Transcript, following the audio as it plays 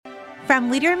From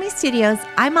Leader in Me Studios,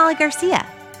 I'm Molly Garcia.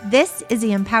 This is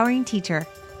The Empowering Teacher.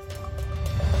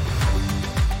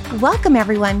 Welcome,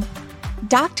 everyone.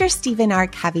 Dr. Stephen R.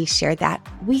 Covey shared that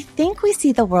we think we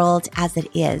see the world as it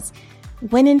is,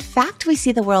 when in fact we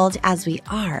see the world as we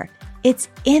are. It's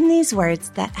in these words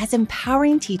that as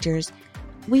empowering teachers,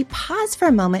 we pause for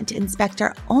a moment to inspect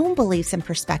our own beliefs and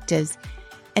perspectives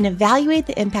and evaluate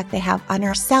the impact they have on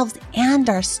ourselves and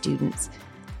our students.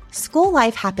 School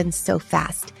life happens so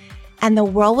fast, and the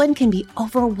whirlwind can be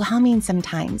overwhelming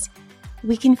sometimes.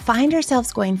 We can find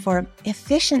ourselves going for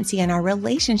efficiency in our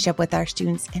relationship with our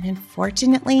students, and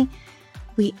unfortunately,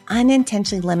 we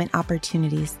unintentionally limit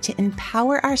opportunities to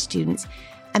empower our students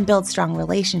and build strong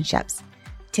relationships.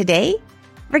 Today,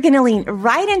 we're going to lean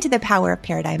right into the power of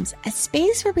paradigms, a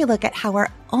space where we look at how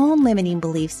our own limiting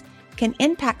beliefs can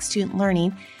impact student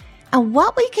learning and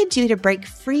what we could do to break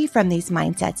free from these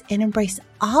mindsets and embrace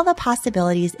all the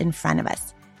possibilities in front of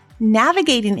us.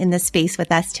 Navigating in this space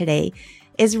with us today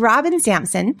is Robin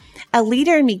Sampson, a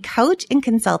Leader in Me coach and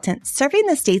consultant serving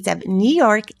the states of New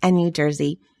York and New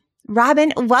Jersey.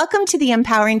 Robin, welcome to the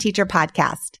Empowering Teacher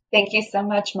podcast. Thank you so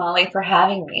much, Molly, for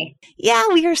having me. Yeah,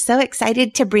 we are so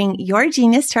excited to bring your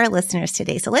genius to our listeners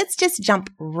today. So let's just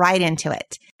jump right into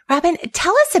it. Robin,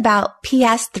 tell us about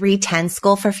PS 310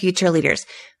 School for Future Leaders.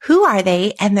 Who are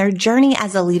they and their journey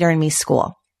as a Leader in Me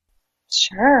school?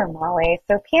 Sure, Molly.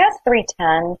 So PS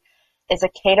 310 is a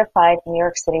K-5 New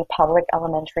York City public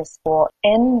elementary school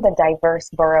in the diverse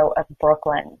borough of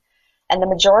Brooklyn. And the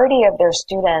majority of their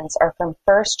students are from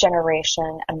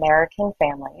first-generation American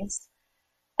families.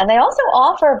 And they also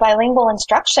offer bilingual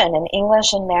instruction in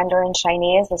English and Mandarin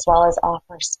Chinese, as well as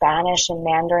offer Spanish and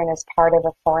Mandarin as part of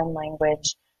a foreign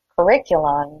language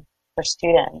curriculum for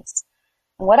students.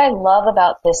 And what I love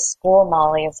about this school,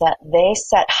 Molly, is that they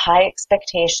set high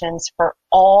expectations for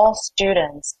all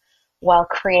students while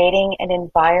creating an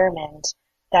environment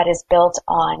that is built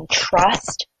on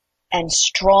trust and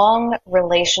strong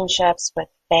relationships with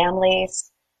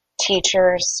families,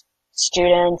 teachers,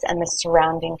 students, and the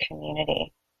surrounding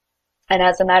community. And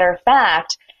as a matter of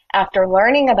fact, after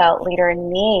learning about Leader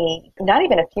in Me, not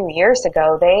even a few years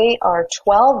ago, they are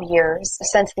 12 years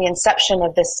since the inception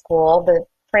of this school. The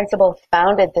principal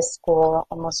founded this school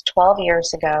almost 12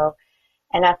 years ago.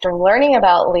 And after learning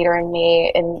about Leader in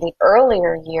Me in the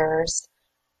earlier years,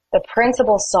 the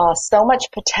principal saw so much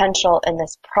potential in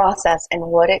this process and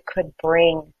what it could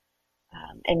bring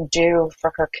and do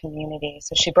for her community.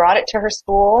 So she brought it to her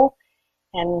school,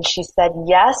 and she said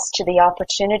yes to the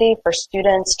opportunity for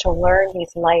students to learn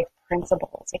these life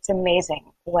principles. It's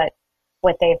amazing what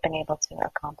they've been able to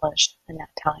accomplish in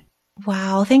that time.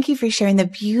 Wow. Thank you for sharing the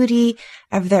beauty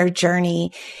of their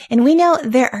journey. And we know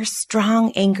there are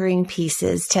strong anchoring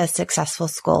pieces to a successful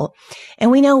school.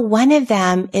 And we know one of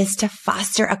them is to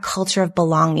foster a culture of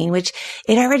belonging, which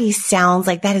it already sounds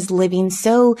like that is living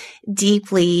so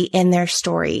deeply in their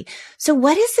story. So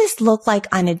what does this look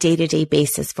like on a day-to-day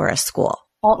basis for a school?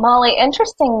 Well, Molly,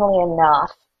 interestingly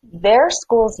enough, their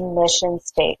school's mission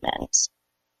statement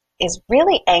is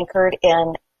really anchored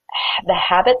in the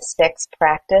habit sticks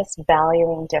practice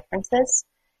valuing differences.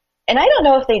 And I don't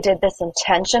know if they did this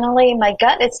intentionally. My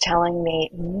gut is telling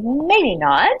me maybe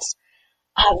not.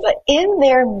 But in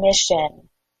their mission,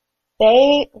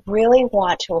 they really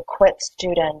want to equip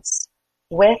students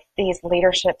with these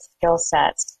leadership skill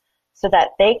sets so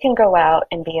that they can go out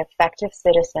and be effective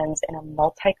citizens in a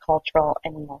multicultural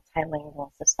and multilingual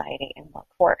society and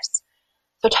workforce.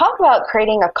 So talk about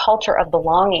creating a culture of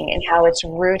belonging and how it's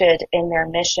rooted in their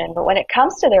mission. But when it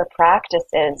comes to their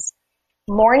practices,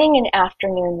 morning and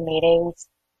afternoon meetings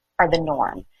are the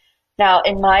norm. Now,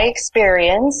 in my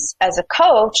experience as a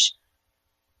coach,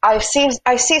 I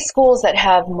see schools that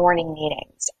have morning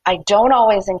meetings. I don't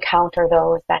always encounter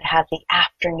those that have the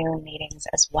afternoon meetings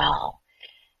as well.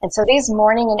 And so these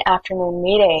morning and afternoon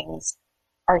meetings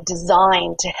are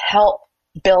designed to help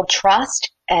build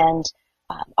trust and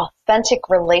authentic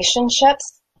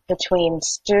relationships between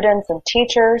students and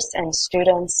teachers and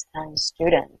students and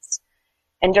students.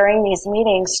 And during these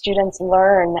meetings, students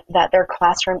learn that their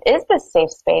classroom is this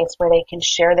safe space where they can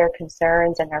share their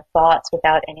concerns and their thoughts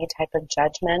without any type of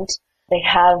judgment. They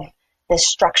have this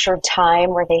structured time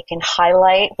where they can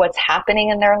highlight what's happening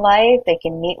in their life. They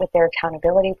can meet with their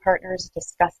accountability partners,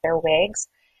 discuss their WIGs.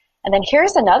 And then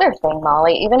here's another thing,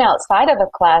 Molly. Even outside of a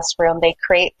classroom, they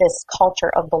create this culture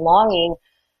of belonging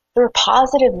through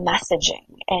positive messaging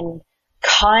and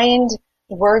kind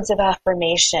words of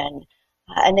affirmation.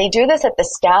 And they do this at the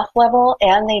staff level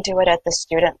and they do it at the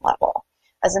student level.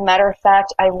 As a matter of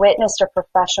fact, I witnessed a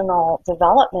professional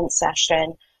development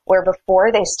session where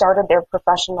before they started their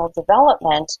professional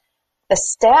development, The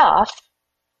staff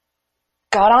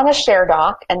got on a share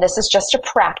doc, and this is just a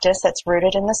practice that's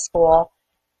rooted in the school,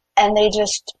 and they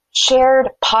just shared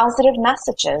positive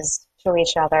messages to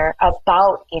each other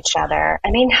about each other.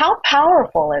 I mean, how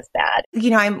powerful is that?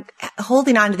 I'm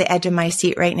holding on to the edge of my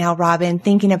seat right now, Robin,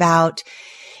 thinking about,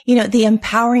 the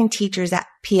empowering teachers at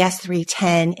PS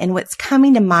 310. And what's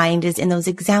coming to mind is in those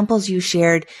examples you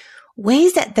shared,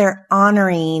 ways that they're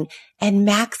honoring and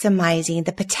maximizing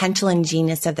the potential and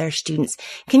genius of their students.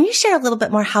 Can you share a little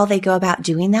bit more how they go about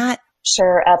doing that?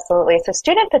 Sure, absolutely. So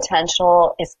student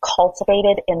potential is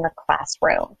cultivated in the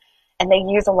classroom, and they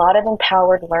use a lot of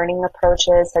empowered learning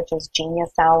approaches such as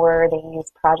Genius Hour. They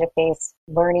use project-based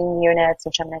learning units,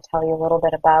 which I'm going to tell you a little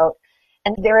bit about.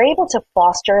 And they're able to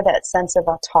foster that sense of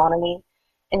autonomy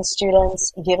in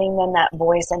students, giving them that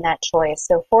voice and that choice.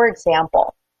 So for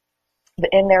example,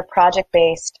 in their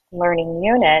project-based learning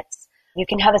units, you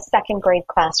can have a second grade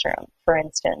classroom, for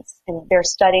instance, and they're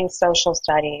studying social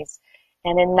studies.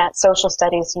 And in that social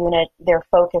studies unit, their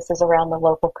focus is around the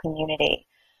local community.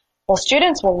 Well,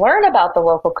 students will learn about the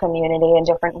local community and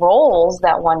different roles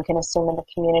that one can assume in the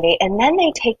community, and then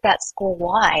they take that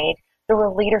school-wide through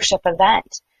a leadership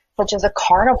event, such as a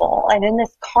carnival. And in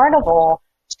this carnival,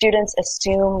 students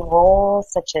assume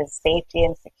roles such as safety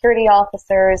and security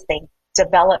officers. They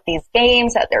develop these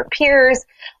games that their peers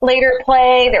later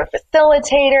play. They're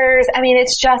facilitators. I mean,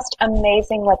 it's just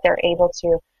amazing what they're able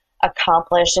to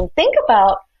accomplish. And think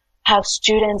about how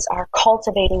students are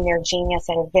cultivating their genius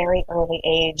at a very early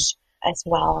age as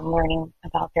well, and learning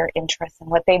about their interests and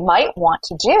what they might want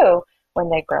to do when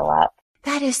they grow up.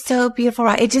 That is so beautiful.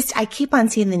 I keep on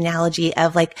seeing the analogy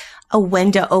of like a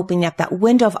window opening up, that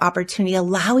window of opportunity,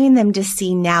 allowing them to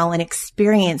see now and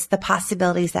experience the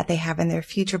possibilities that they have in their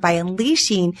future by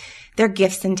unleashing their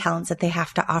gifts and talents that they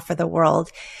have to offer the world.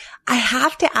 I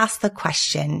have to ask the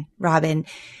question, Robin,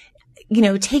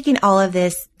 taking all of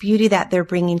this beauty that they're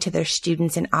bringing to their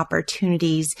students and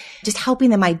opportunities, just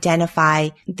helping them identify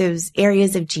those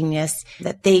areas of genius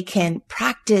that they can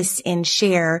practice and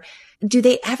share. Do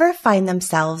they ever find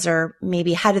themselves, or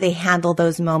maybe how do they handle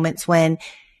those moments when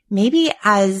maybe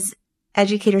as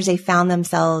educators, they found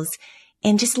themselves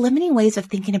in just limiting ways of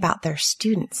thinking about their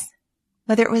students,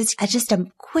 whether it was just a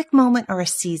quick moment or a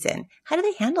season? How do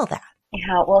they handle that?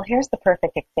 Yeah, well, here's the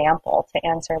perfect example to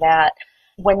answer that.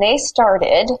 When they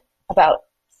started about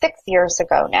 6 years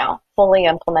ago now, fully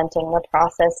implementing the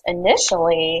process,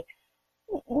 initially,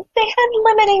 they had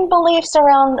limiting beliefs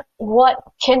around what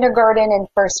kindergarten and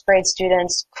first grade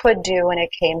students could do when it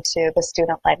came to the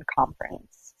student-led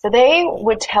conference. So they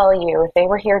would tell you, if they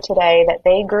were here today, that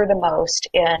they grew the most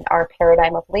in our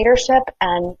paradigm of leadership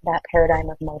and that paradigm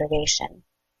of motivation.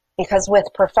 Because with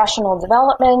professional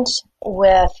development,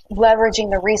 with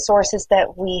leveraging the resources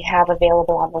that we have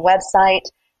available on the website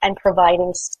and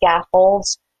providing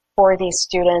scaffolds for these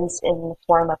students in the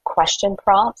form of question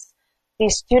prompts,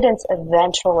 these students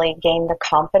eventually gained the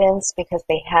confidence because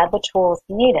they had the tools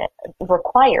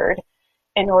required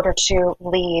in order to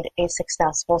lead a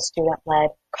successful student-led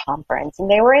conference. And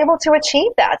they were able to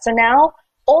achieve that. So now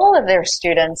all of their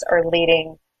students are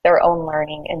leading their own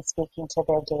learning and speaking to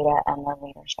their data and their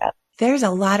leadership. There's a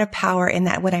lot of power in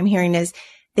that. What I'm hearing is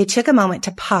they took a moment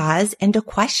to pause and to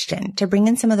question, to bring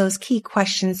in some of those key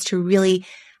questions to really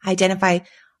identify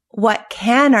what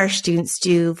can our students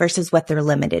do versus what they're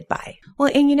limited by.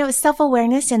 Well, and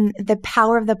self-awareness and the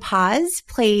power of the pause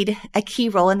played a key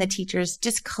role in the teachers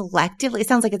just collectively. It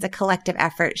sounds like it's a collective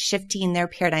effort, shifting their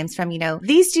paradigms from,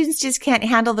 these students just can't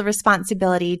handle the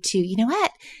responsibility to,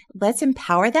 let's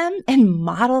empower them and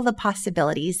model the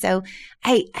possibilities. So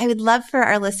I would love for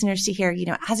our listeners to hear,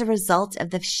 as a result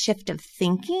of the shift of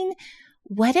thinking,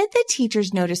 what did the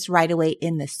teachers notice right away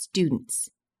in the students?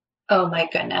 Oh my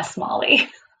goodness, Molly.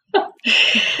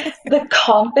 The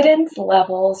confidence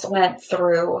levels went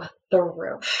through the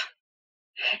roof.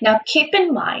 Now, keep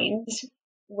in mind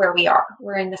where we are.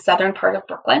 We're in the southern part of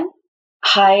Brooklyn,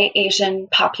 high Asian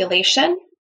population,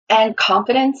 and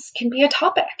confidence can be a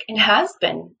topic and has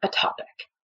been a topic.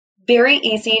 Very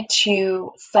easy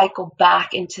to cycle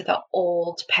back into the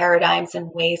old paradigms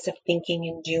and ways of thinking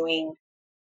and doing,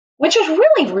 which is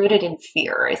really rooted in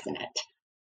fear, isn't it?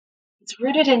 It's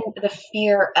rooted in the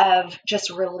fear of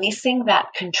just releasing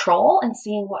that control and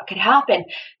seeing what could happen.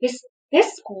 This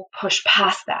school pushed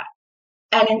past that.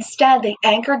 And instead, they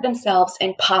anchored themselves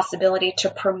in possibility to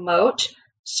promote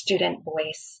student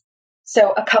voice.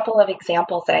 So a couple of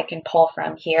examples that I can pull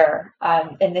from here,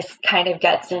 and this kind of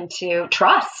gets into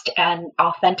trust and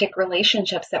authentic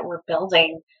relationships that we're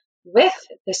building with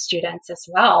the students as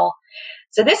well.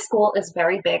 So this school is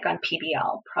very big on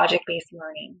PBL, project-based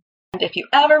learning. And if you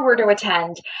ever were to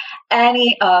attend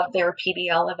any of their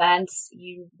PBL events,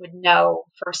 you would know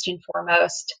first and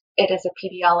foremost, it is a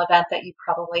PBL event that you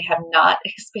probably have not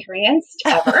experienced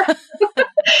ever.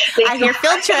 I hear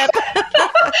field trip.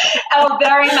 Oh,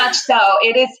 very much so.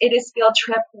 It is field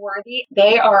trip worthy.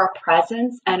 They are a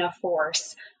presence and a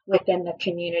force within the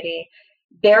community.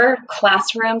 Their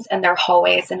classrooms and their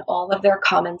hallways and all of their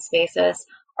common spaces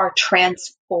are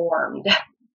transformed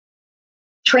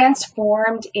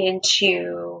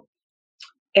into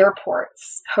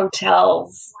airports,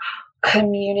 hotels,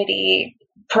 community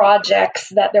projects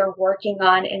that they're working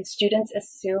on, and students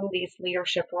assume these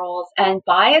leadership roles. And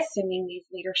by assuming these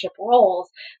leadership roles,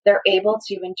 they're able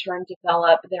to in turn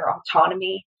develop their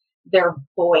autonomy, their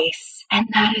voice. And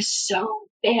that is so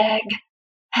big.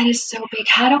 That is so big.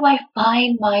 How do I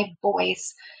find my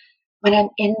voice when I'm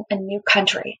in a new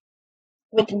country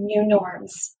with new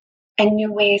norms and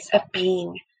new ways of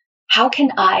being? How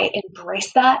can I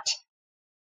embrace that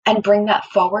and bring that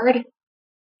forward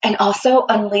and also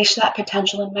unleash that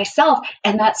potential in myself?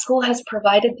 And that school has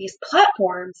provided these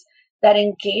platforms that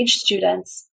engage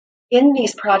students in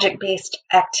these project-based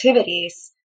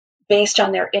activities based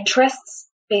on their interests,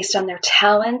 based on their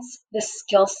talents, the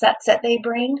skill sets that they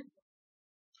bring.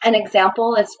 An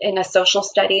example is in a social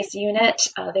studies unit.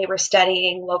 They were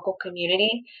studying local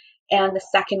community, and the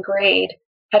second grade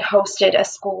had hosted a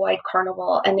school-wide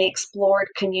carnival, and they explored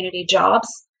community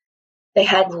jobs. They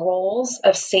had roles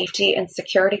of safety and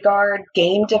security guard,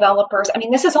 game developers. I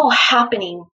mean, this is all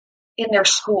happening in their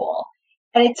school,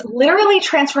 and it's literally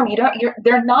transformed.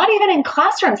 They're not even in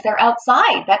classrooms; they're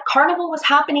outside. That carnival was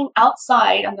happening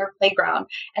outside on their playground,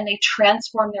 and they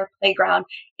transformed their playground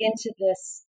into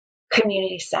this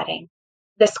community setting,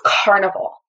 this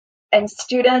carnival. And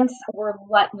students were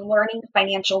learning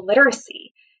financial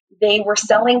literacy. They were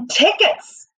selling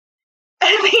tickets.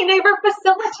 I mean, they were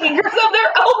facilitators of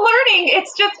their own learning.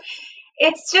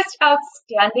 It's just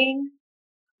outstanding.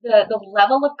 The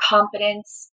level of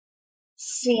confidence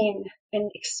seen and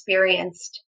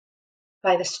experienced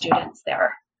by the students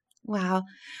there. Wow.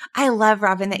 I love,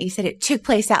 Robin, that you said it took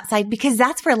place outside, because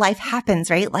that's where life happens,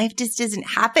 right? Life just doesn't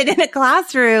happen in a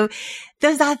classroom.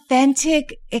 Those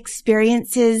authentic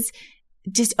experiences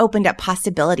just opened up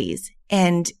possibilities.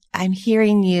 And I'm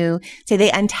hearing you say they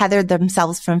untethered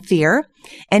themselves from fear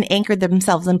and anchored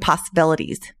themselves in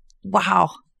possibilities.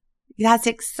 Wow. That's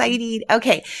exciting.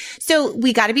 Okay. So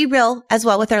we got to be real as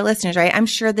well with our listeners, right? I'm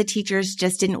sure the teachers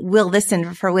just didn't will this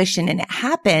into fruition, and it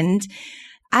happened.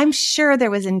 I'm sure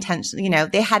there was intention,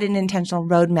 they had an intentional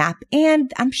roadmap,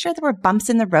 and I'm sure there were bumps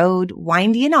in the road,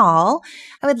 windy and all.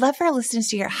 I would love for our listeners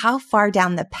to hear how far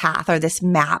down the path or this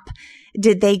map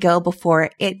did they go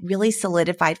before it really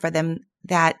solidified for them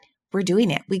that we're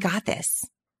doing it. We got this,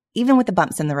 even with the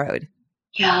bumps in the road.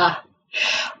 Yeah.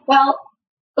 Well,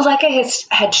 like I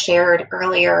had shared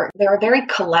earlier, they're a very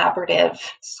collaborative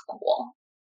school.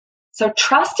 So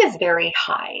trust is very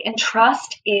high, and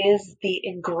trust is the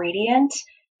ingredient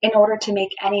in order to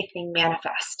make anything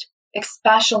manifest,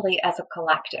 especially as a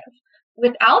collective.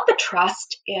 Without the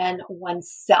trust in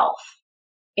oneself,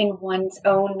 in one's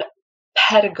own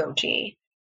pedagogy,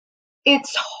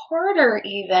 it's harder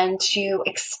even to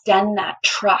extend that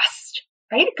trust,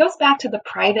 right? It goes back to the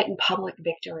private and public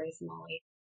victories, Molly.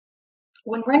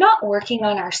 When we're not working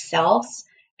on ourselves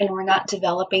and we're not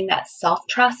developing that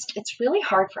self-trust, it's really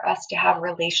hard for us to have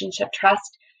relationship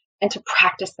trust and to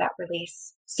practice that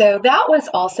release. So that was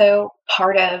also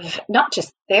part of not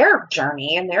just their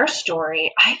journey and their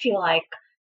story. I feel like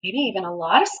maybe even a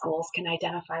lot of schools can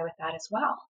identify with that as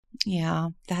well. Yeah,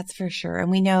 that's for sure.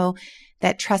 And we know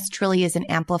that trust truly is an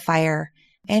amplifier,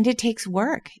 and it takes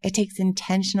work. It takes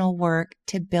intentional work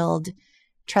to build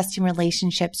trusting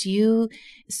relationships. You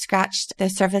scratched the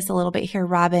surface a little bit here,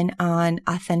 Robin, on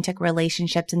authentic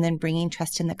relationships and then bringing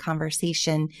trust in the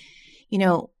conversation.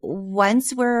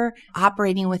 Once we're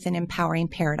operating with an empowering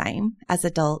paradigm as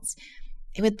adults,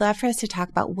 I would love for us to talk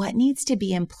about what needs to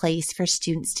be in place for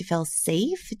students to feel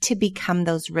safe to become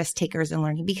those risk takers in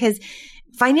learning. Because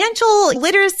financial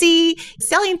literacy,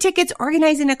 selling tickets,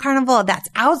 organizing a carnival, that's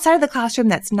outside of the classroom,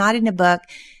 that's not in a book.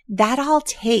 That all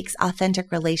takes authentic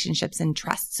relationships and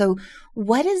trust. So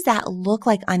what does that look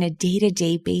like on a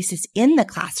day-to-day basis in the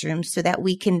classroom so that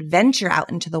we can venture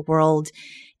out into the world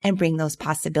and bring those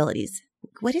possibilities?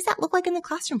 What does that look like in the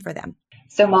classroom for them?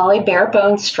 So Molly, bare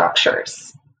bones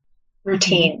structures,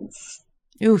 routines.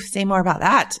 Ooh, say more about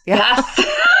that. Yeah.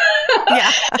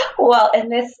 Yeah. Well, in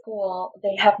this school,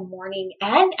 they have morning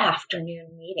and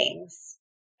afternoon meetings.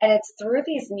 And it's through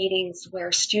these meetings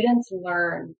where students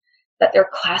learn that their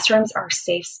classrooms are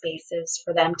safe spaces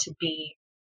for them to be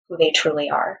who they truly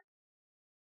are.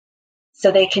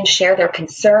 so they can share their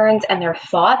concerns and their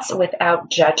thoughts without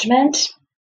judgment.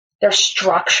 They're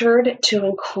structured to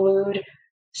include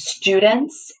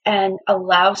students and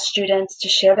allow students to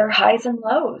share their highs and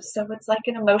lows. So it's like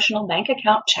an emotional bank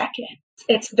account check-in.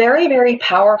 It's very, very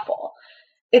powerful.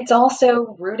 It's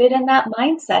also rooted in that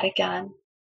mindset again,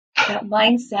 that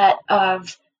mindset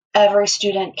of every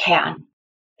student can.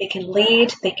 They can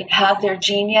lead, they can have their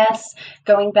genius,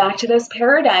 going back to those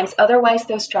paradigms. Otherwise,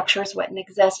 those structures wouldn't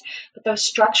exist. But those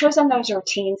structures and those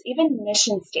routines, even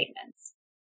mission statements,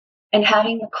 and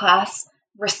having the class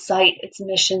recite its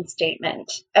mission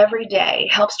statement every day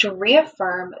helps to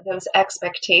reaffirm those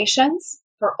expectations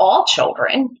for all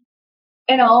children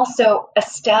and also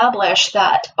establish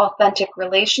that authentic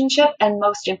relationship and,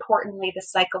 most importantly, the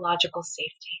psychological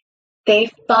safety.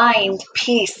 They find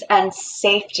peace and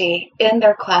safety in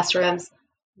their classrooms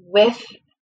with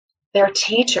their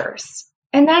teachers.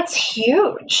 And that's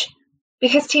huge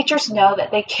because teachers know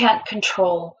that they can't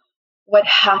control what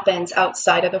happens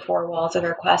outside of the four walls of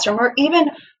their classroom or even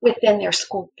within their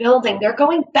school building. They're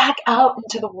going back out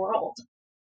into the world.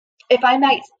 If I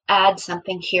might add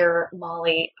something here,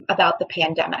 Molly, about the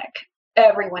pandemic,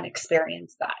 everyone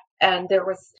experienced that. And there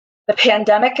was the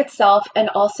pandemic itself and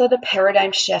also the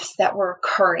paradigm shifts that were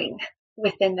occurring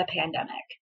within the pandemic.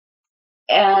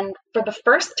 And for the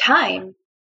first time,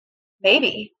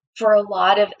 maybe for a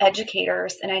lot of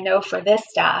educators, and I know for this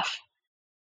staff,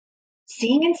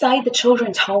 seeing inside the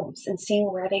children's homes and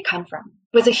seeing where they come from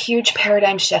was a huge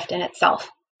paradigm shift in itself.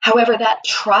 However, that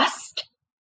trust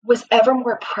was ever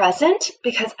more present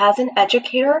because as an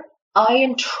educator, I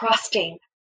am trusting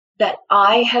that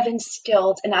I have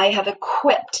instilled and I have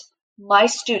equipped my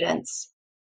students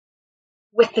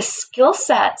with the skill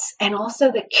sets and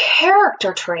also the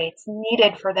character traits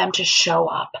needed for them to show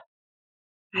up,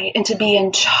 right? And to be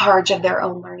in charge of their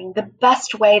own learning the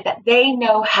best way that they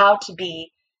know how to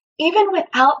be, even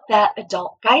without that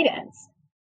adult guidance,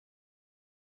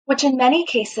 which in many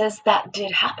cases that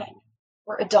did happen,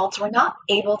 where adults were not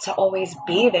able to always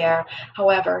be there.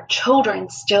 However, children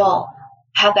still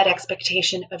have that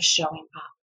expectation of showing up.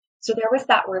 So there was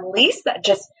that release that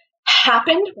just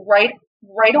happened right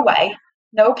away.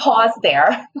 No pause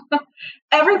there.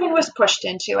 Everyone was pushed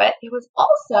into it. It was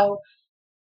also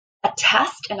a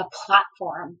test and a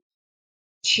platform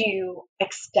to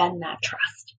extend that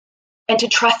trust and to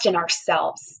trust in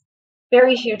ourselves.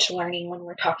 Very huge learning when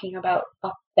we're talking about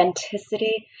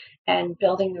authenticity and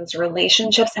building those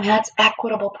relationships. And that's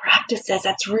equitable practices.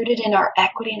 That's rooted in our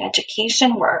equity and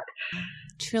education work.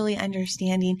 Truly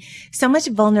understanding. So much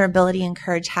vulnerability and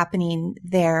courage happening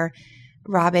there,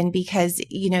 Robin, because,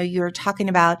 you're talking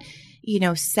about,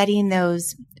 setting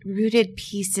those rooted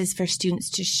pieces for students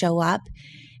to show up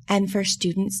and for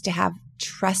students to have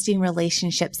trusting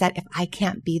relationships that if I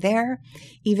can't be there,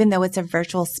 even though it's a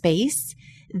virtual space,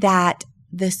 that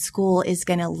the school is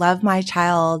going to love my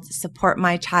child, support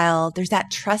my child. There's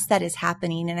that trust that is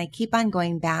happening. And I keep on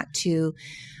going back to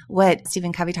what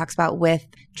Stephen Covey talks about with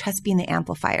trust being the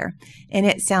amplifier. And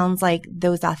it sounds like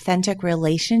those authentic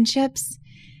relationships,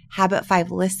 habit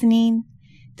 5 listening,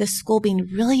 the school being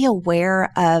really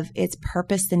aware of its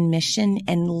purpose and mission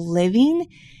and living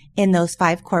in those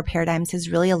 5 core paradigms has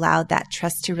really allowed that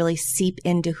trust to really seep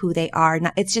into who they are.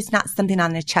 It's just not something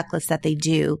on a checklist that they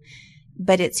do,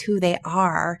 but it's who they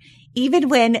are. Even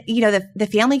when, the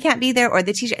family can't be there or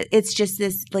the teacher, it's just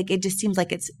this, it just seems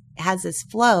like it has this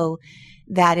flow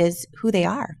that is who they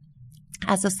are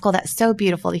as a school. That's so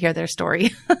beautiful to hear their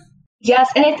story. Yes.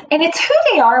 And it's who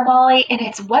they are, Molly, and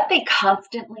it's what they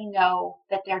constantly know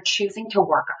that they're choosing to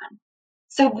work on.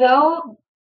 So though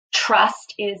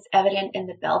trust is evident in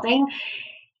the building,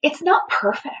 it's not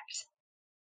perfect.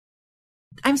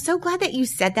 I'm so glad that you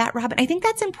said that, Robin. I think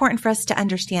that's important for us to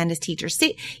understand as teachers.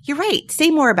 You're right. Say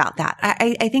more about that.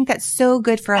 I think that's so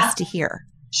good for us to hear.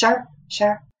 Sure.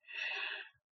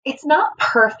 It's not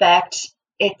perfect.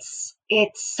 It's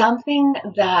something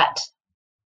that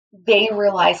they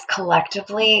realize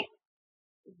collectively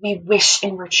we wish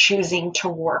and we're choosing to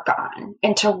work on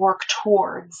and to work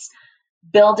towards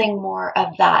building more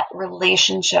of that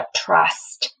relationship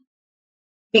trust.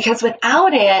 Because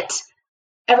without it,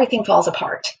 everything falls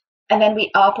apart. And then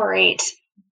we operate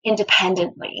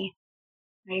independently.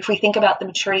 Right? If we think about the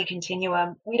maturity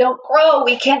continuum, we don't grow.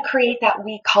 We can't create that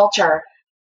we culture.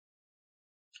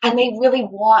 And they really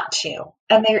want to.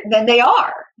 And they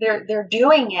are. They're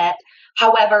doing it.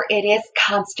 However, it is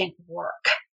constant work.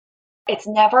 It's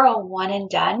never a one and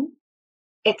done.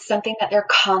 It's something that they're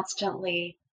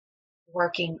constantly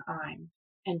working on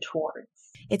and towards.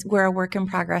 we're a work in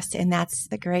progress. And that's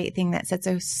the great thing that sets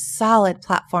a solid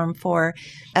platform for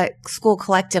a school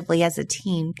collectively as a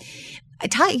team.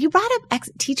 You brought up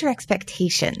teacher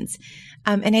expectations.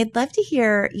 And I'd love to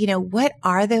hear, what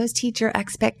are those teacher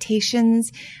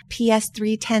expectations, PS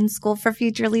 310 School for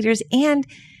Future Leaders, and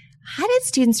how did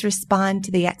students respond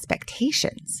to the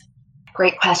expectations?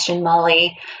 Great question,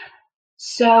 Molly.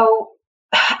 So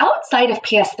outside of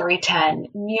PS 310,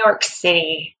 New York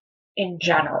City in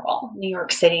general, New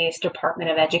York City's Department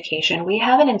of Education, we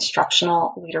have an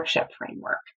instructional leadership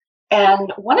framework.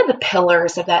 And one of the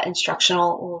pillars of that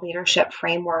instructional leadership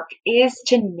framework is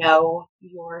to know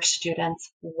your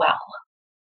students well.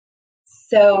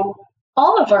 So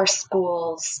all of our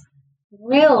schools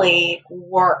really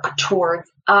work towards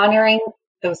honoring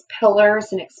those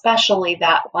pillars, and especially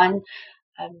that one,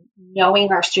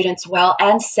 knowing our students well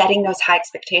and setting those high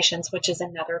expectations, which is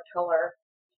another pillar.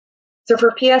 So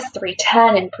for PS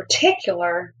 310 in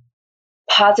particular,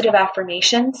 positive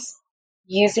affirmations,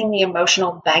 using the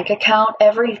emotional bank account.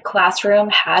 Every classroom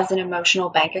has an emotional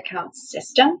bank account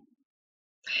system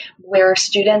where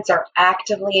students are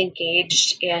actively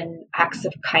engaged in acts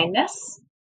of kindness.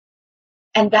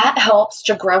 And that helps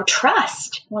to grow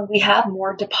trust when we have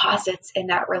more deposits in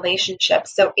that relationship.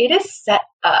 So it is set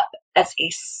up as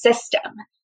a system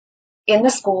in the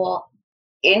school,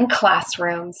 in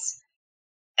classrooms.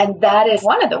 And that is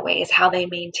one of the ways how they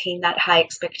maintain that high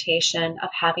expectation of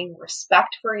having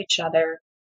respect for each other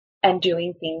and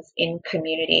doing things in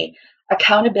community.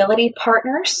 Accountability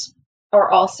partners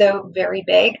are also very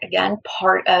big. Again,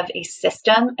 part of a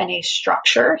system and a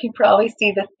structure. You probably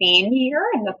see the theme here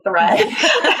in the thread.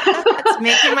 It's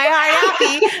making my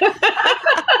heart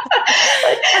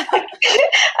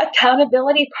happy.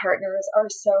 Accountability partners are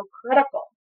so critical.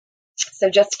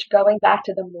 So just going back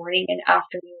to the morning and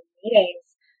afternoon meetings,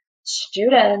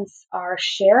 students are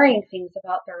sharing things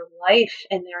about their life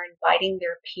and they're inviting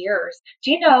their peers.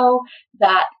 Do you know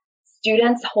that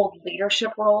students hold leadership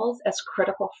roles as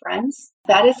critical friends?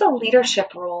 That is a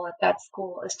leadership role at that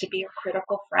school, is to be a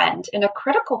critical friend. And a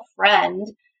critical friend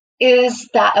is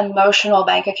that emotional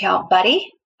bank account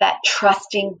buddy, that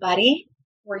trusting buddy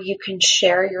where you can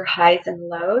share your highs and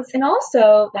lows, and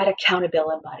also that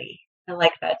accountability buddy. I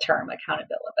like that term,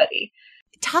 accountability buddy.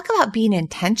 Talk about being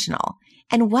intentional.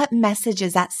 And what message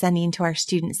is that sending to our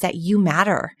students that you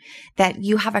matter, that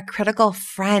you have a critical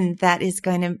friend that is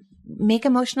going to make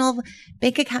emotional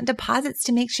bank account deposits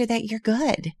to make sure that you're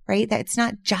good, right? That it's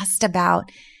not just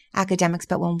about academics,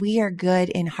 but when we are good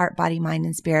in heart, body, mind,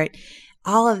 and spirit,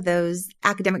 all of those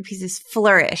academic pieces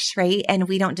flourish, right? And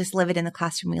we don't just live it in the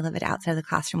classroom, we live it outside of the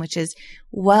classroom, which is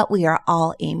what we are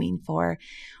all aiming for.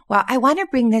 Well, I want to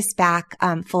bring this back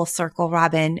full circle,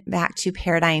 Robin, back to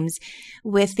paradigms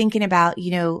with thinking about,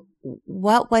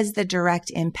 what was the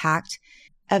direct impact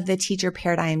of the teacher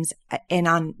paradigms and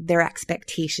on their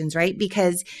expectations, right?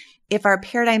 Because if our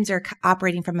paradigms are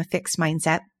operating from a fixed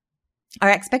mindset, our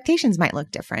expectations might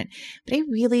look different. But I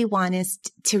really want us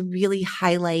to really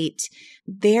highlight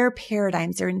their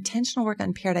paradigms, their intentional work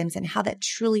on paradigms, and how that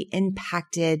truly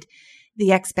impacted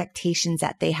the expectations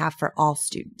that they have for all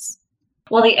students.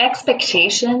 Well, the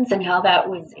expectations and how that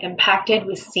was impacted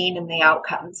was seen in the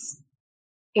outcomes.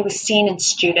 It was seen in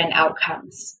student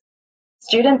outcomes.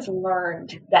 Students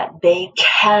learned that they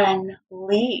can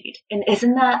lead. And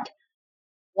isn't that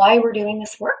why we're doing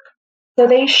this work? So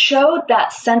they showed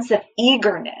that sense of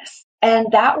eagerness. And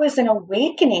that was an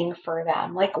awakening for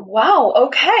them. Like, wow,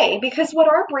 okay. Because what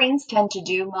our brains tend to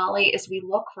do, Molly, is we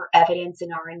look for evidence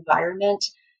in our environment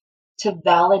to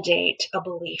validate a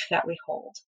belief that we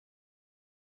hold.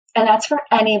 And that's for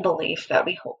any belief that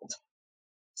we hold.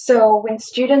 So when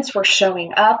students were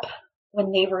showing up,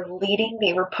 when they were leading,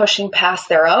 they were pushing past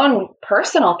their own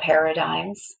personal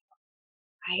paradigms,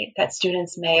 right, that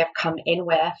students may have come in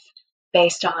with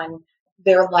based on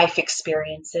their life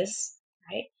experiences,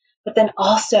 right? But then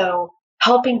also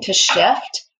helping to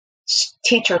shift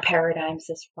teacher paradigms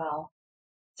as well.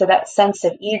 So that sense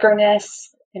of eagerness,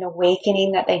 an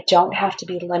awakening that they don't have to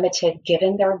be limited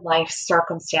given their life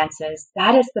circumstances,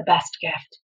 that is the best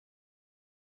gift.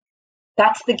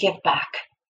 That's the give back.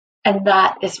 And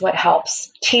that is what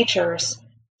helps teachers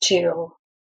to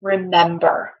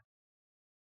remember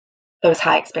those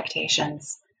high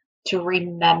expectations, to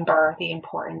remember the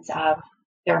importance of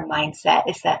their mindset,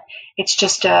 is that it's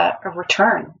just a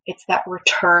return. It's that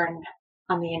return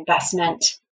on the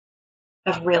investment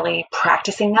of really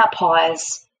practicing that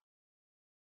pause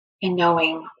and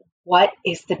knowing what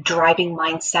is the driving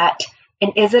mindset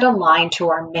and is it aligned to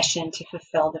our mission to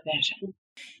fulfill the vision?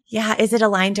 Yeah. Is it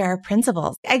aligned to our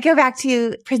principles? I go back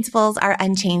to principles are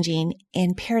unchanging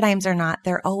and paradigms are not.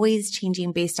 They're always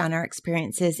changing based on our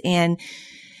experiences. And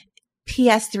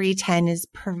PS 310 is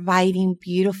providing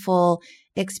beautiful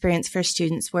experience for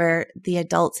students where the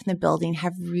adults in the building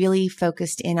have really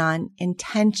focused in on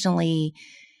intentionally,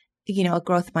 a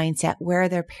growth mindset, where are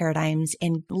their paradigms,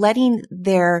 and letting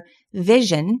their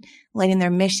vision, letting their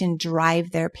mission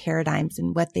drive their paradigms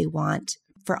and what they want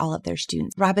for all of their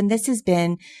students. Robin, this has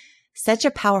been such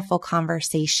a powerful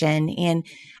conversation. And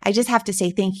I just have to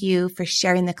say thank you for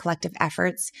sharing the collective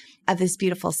efforts of this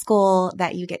beautiful school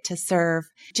that you get to serve.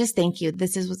 Just thank you.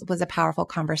 This was a powerful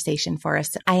conversation for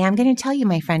us. I am going to tell you,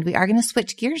 my friend, we are going to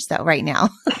switch gears though right now.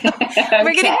 We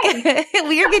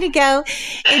are going to go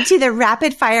into the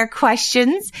rapid fire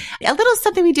questions. A little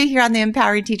something we do here on the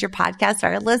Empowering Teacher podcast.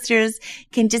 Our listeners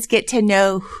can just get to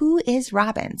know who is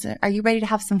Robin. So are you ready to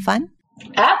have some fun?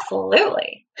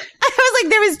 Absolutely. I was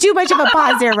like, there was too much of a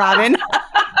pause there, Robin.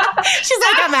 She's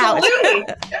like, I'm out. Absolutely.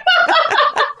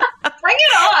 Bring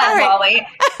it on, Molly.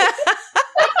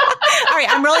 All right.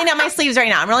 I'm rolling up my sleeves right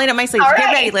now. All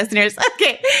Get ready, listeners.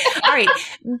 Okay. All right.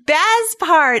 Best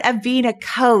part of being a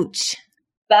coach.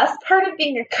 Best part of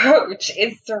being a coach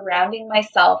is surrounding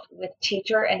myself with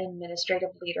teacher and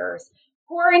administrative leaders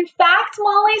who are, in fact,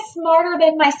 Molly, smarter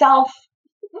than myself.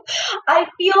 I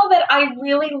feel that I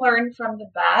really learn from the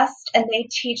best and they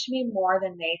teach me more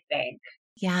than they think.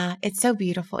 Yeah, it's so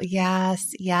beautiful.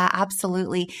 Yes. Yeah,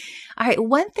 absolutely. All right.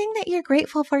 One thing that you're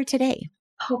grateful for today.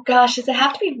 Oh gosh, does it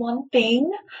have to be one thing?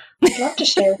 I'd love to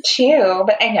share two,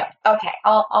 but I know. Okay,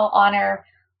 I'll honor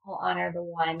the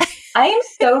one. I am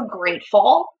so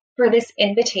grateful for this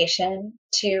invitation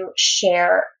to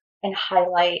share and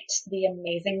highlight the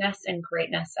amazingness and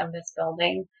greatness of this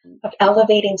building, of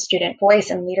elevating student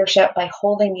voice and leadership by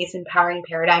holding these empowering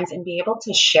paradigms and be able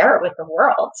to share it with the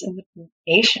world and with the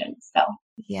nation. So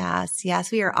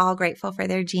yes, we are all grateful for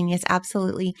their genius.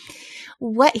 Absolutely.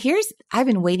 I've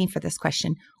been waiting for this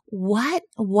question. What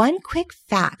one quick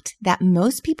fact that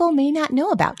most people may not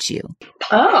know about you?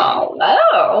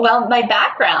 Well, my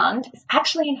background is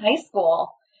actually in high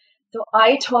school. So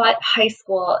I taught high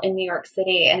school in New York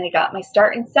City and I got my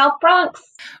start in South Bronx.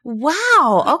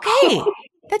 Wow. Okay.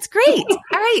 That's great. All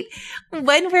right.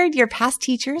 One word your past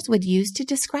teachers would use to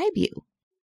describe you.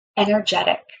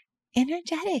 Energetic.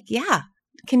 Yeah.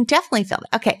 Can definitely feel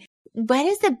that. Okay. What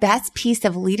is the best piece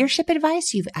of leadership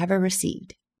advice you've ever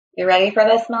received? You ready for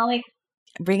this, Molly?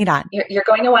 Bring it on. You're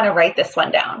going to want to write this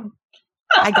one down.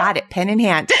 I got it. Pen in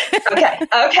hand.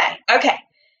 Okay.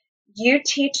 You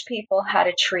teach people how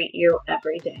to treat you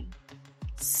every day.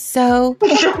 So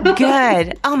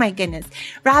good. Oh my goodness.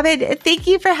 Robin, thank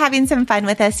you for having some fun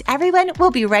with us. Everyone,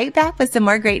 we'll be right back with some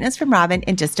more greatness from Robin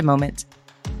in just a moment.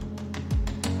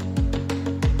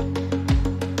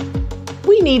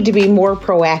 We need to be more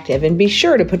proactive and be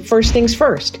sure to put first things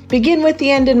first. Begin with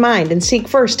the end in mind and seek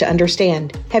first to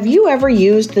understand. Have you ever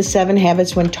used the 7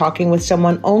 habits when talking with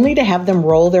someone only to have them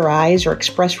roll their eyes or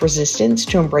express resistance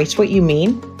to embrace what you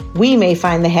mean? We may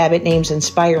find the habit names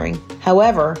inspiring.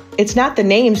 However, it's not the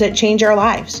names that change our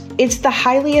lives. It's the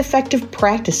highly effective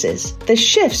practices, the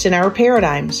shifts in our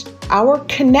paradigms, our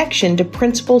connection to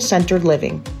principle-centered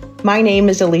living. My name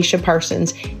is Alicia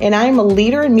Parsons, and I'm a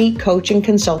Leader in Me coach and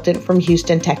consultant from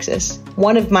Houston, Texas.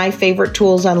 One of my favorite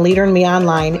tools on Leader in Me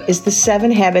Online is the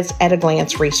 7 Habits at a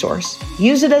Glance resource.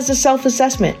 Use it as a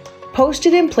self-assessment. Post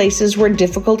it in places where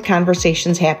difficult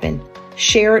conversations happen.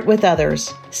 Share it with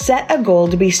others. Set a goal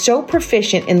to be so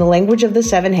proficient in the language of the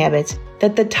 7 habits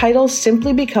that the titles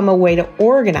simply become a way to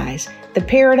organize the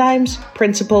paradigms,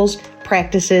 principles,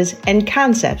 practices, and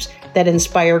concepts that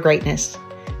inspire greatness.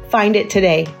 Find it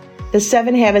today. The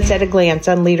 7 Habits at a Glance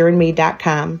on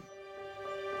leaderinme.com.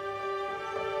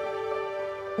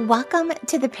 Welcome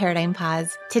to the Paradigm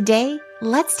Pause. Today,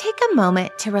 let's take a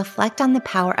moment to reflect on the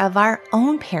power of our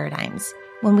own paradigms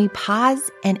when we pause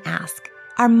and ask,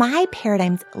 are my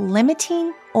paradigms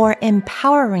limiting or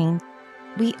empowering?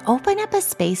 We open up a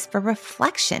space for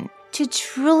reflection to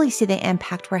truly see the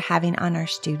impact we're having on our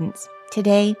students.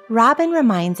 Today, Robin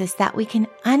reminds us that we can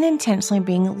unintentionally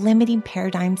bring limiting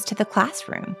paradigms to the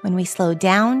classroom. When we slow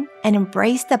down and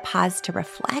embrace the pause to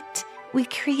reflect, we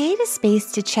create a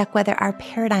space to check whether our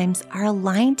paradigms are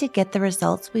aligned to get the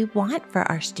results we want for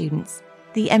our students.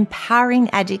 The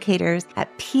empowering educators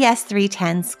at PS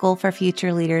 310 School for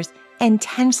Future Leaders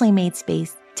intentionally made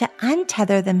space to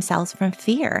untether themselves from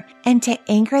fear and to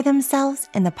anchor themselves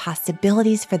in the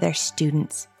possibilities for their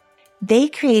students. They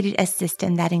created a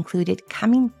system that included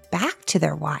coming back to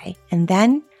their why and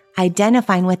then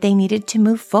identifying what they needed to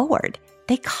move forward.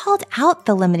 They called out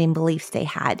the limiting beliefs they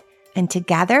had, And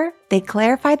together, they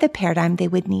clarified the paradigm they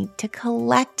would need to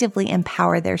collectively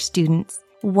empower their students,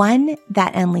 one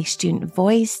that unleashed student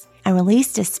voice and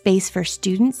released a space for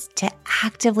students to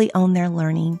actively own their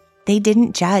learning. They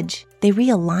didn't judge, they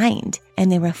realigned,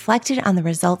 and they reflected on the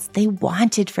results they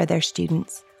wanted for their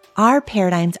students. Our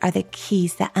paradigms are the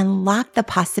keys that unlock the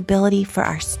possibility for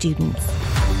our students.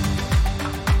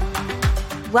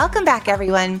 Welcome back,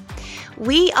 everyone.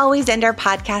 We always end our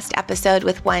podcast episode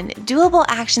with one doable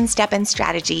action step and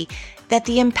strategy that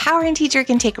the empowering teacher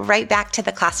can take right back to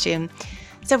the classroom.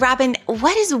 So, Robin,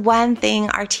 what is one thing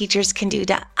our teachers can do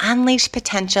to unleash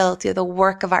potential through the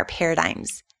work of our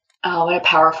paradigms? Oh, what a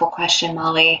powerful question,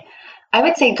 Molly. I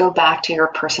would say go back to your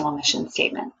personal mission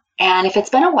statement. And if it's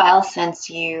been a while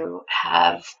since you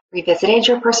have revisited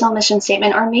your personal mission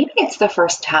statement, or maybe it's the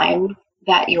first time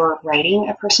that you're writing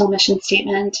a personal mission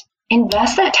statement,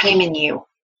 invest that time in you.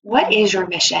 What is your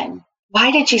mission?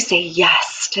 Why did you say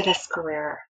yes to this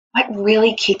career? What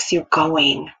really keeps you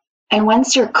going? And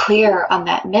once you're clear on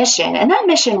that mission, and that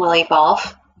mission will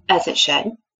evolve as it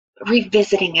should,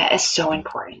 revisiting it is so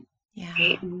important. Yeah.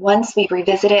 Right? Once we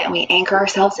revisit it and we anchor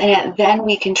ourselves in it, then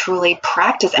we can truly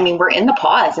practice. I mean, we're in the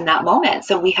pause in that moment.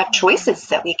 So we have choices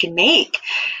that we can make.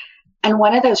 And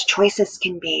one of those choices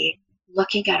can be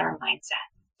looking at our mindset.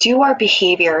 Do our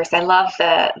behaviors. I love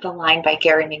the line by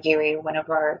Gary McGeary, one of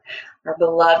our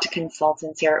beloved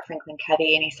consultants here at Franklin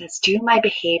Covey. And he says, do my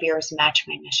behaviors match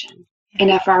my mission? Yeah.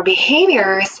 And if our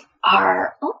behaviors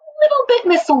are a little bit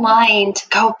misaligned,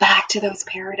 go back to those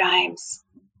paradigms.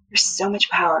 There's so much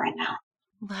power in that.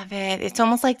 Love it. It's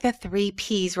almost like the 3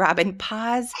 Ps, Robin.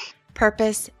 Pause,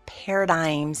 purpose,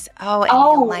 paradigms. Oh, and the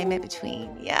alignment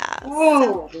between. Yeah.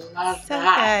 Oh, love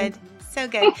that. So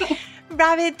good.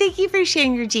 Robin, thank you for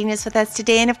sharing your genius with us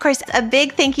today. And of course, a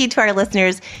big thank you to our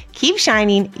listeners. Keep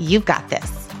shining. You've got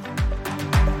this.